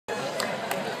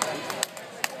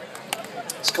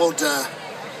It's called, the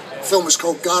film is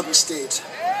called Garden State.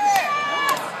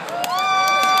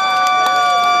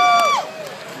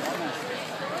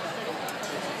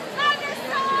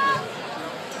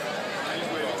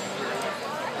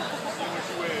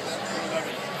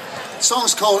 The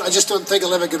song's called I Just Don't Think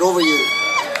I'll Ever Get Over You.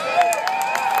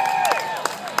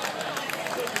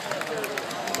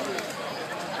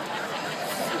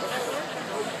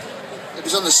 It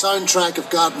was on the soundtrack of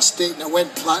Garden State and it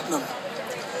went platinum.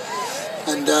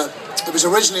 And it was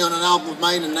originally on an album of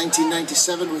mine in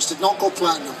 1997 which did not go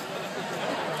platinum.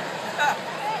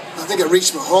 I think it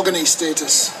reached mahogany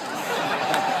status.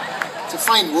 It's a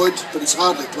fine wood, but it's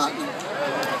hardly platinum.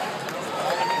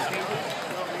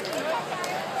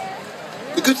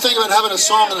 The good thing about having a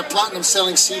song on a platinum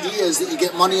selling CD is that you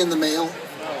get money in the mail.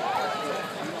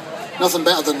 Nothing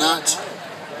better than that.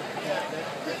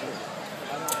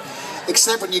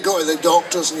 Except when you go to the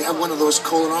doctors and you have one of those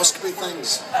colonoscopy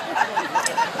things.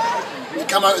 You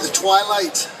come out of the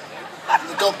twilight and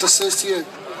the doctor says to you,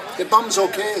 your bum's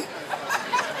okay.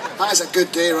 That's a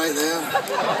good day right there.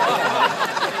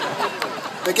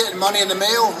 But getting money in the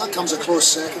mail, that comes a close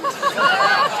second.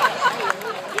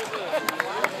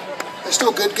 It's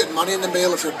no good getting money in the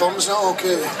mail if your bum's not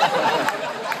okay.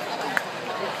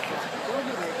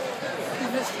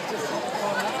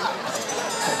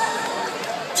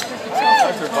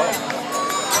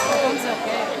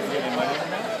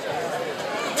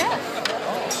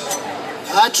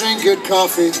 I drink good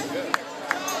coffee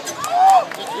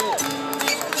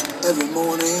every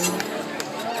morning.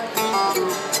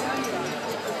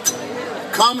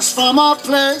 Comes from a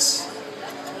place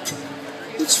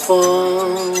that's far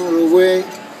away.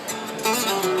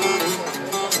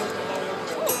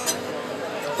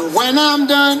 But when I'm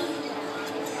done,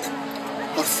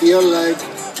 I feel like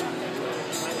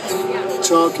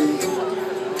talking.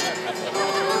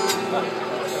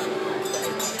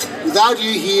 Without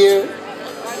you here,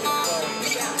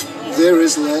 there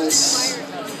is less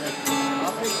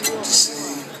to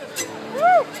say.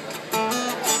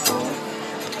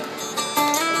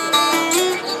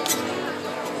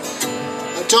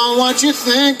 I don't want you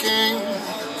thinking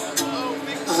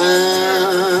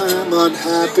I'm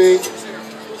unhappy.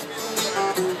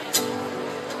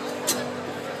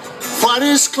 What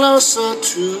is closer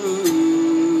to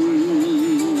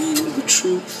the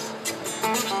truth?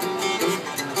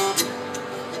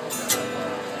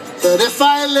 That if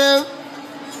I live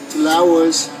till I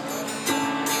was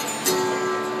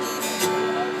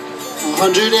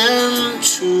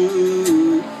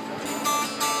 102,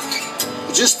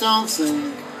 I just don't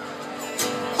think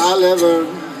I'll ever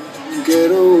get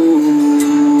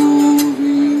over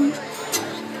you.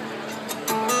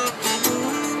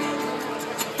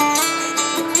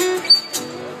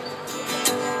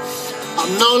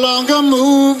 I'm no longer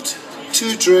moved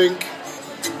to drink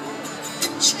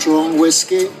strong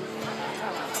whiskey,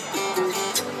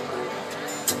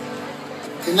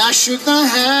 and I shook the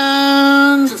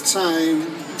hand of time,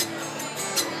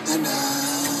 and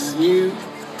I knew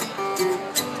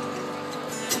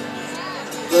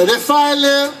that if I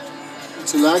lived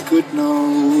till I could no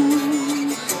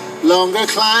longer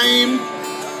climb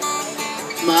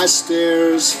my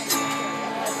stairs,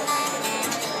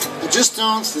 I just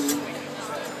don't think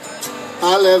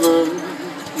I'll ever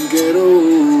get over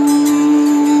you.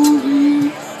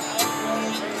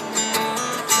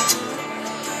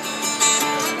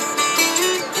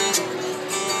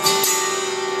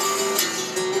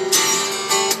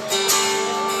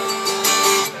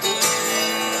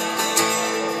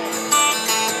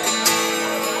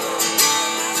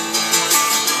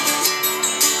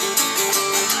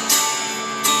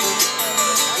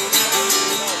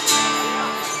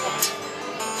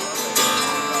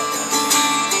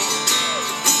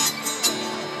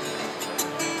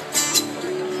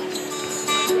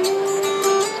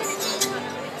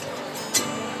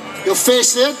 Your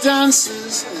face that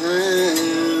dances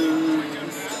and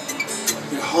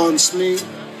it haunts me.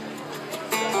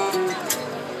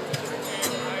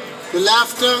 The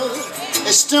laughter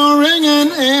is still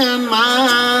ringing in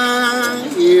my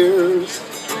ears.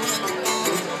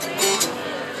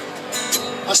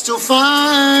 I still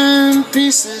find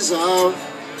pieces of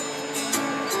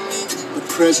the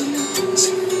present,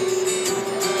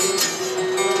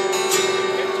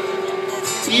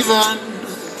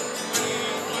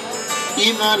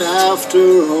 even after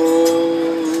all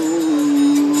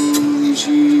these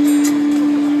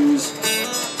years.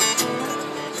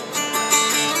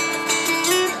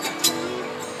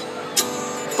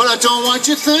 But I don't want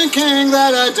you thinking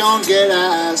that I don't get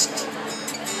asked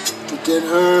to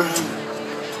dinner,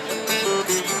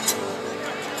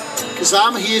 'cause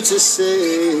I'm here to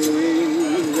say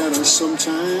that matter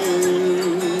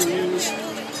sometimes.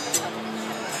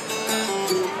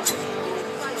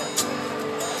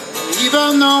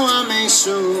 Even though I may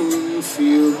soon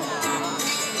feel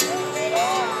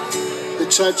the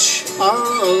touch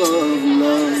of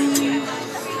love,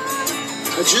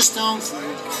 I just don't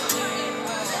think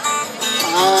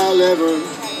I'll ever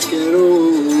get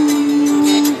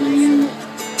over you.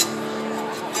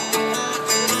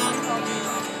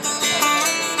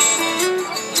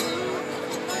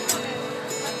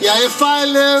 Yeah, if I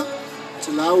lived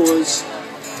till I was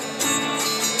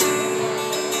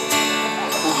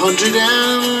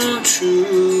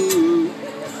 102,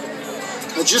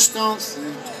 I just don't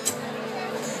think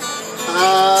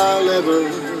I'll ever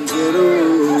get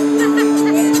over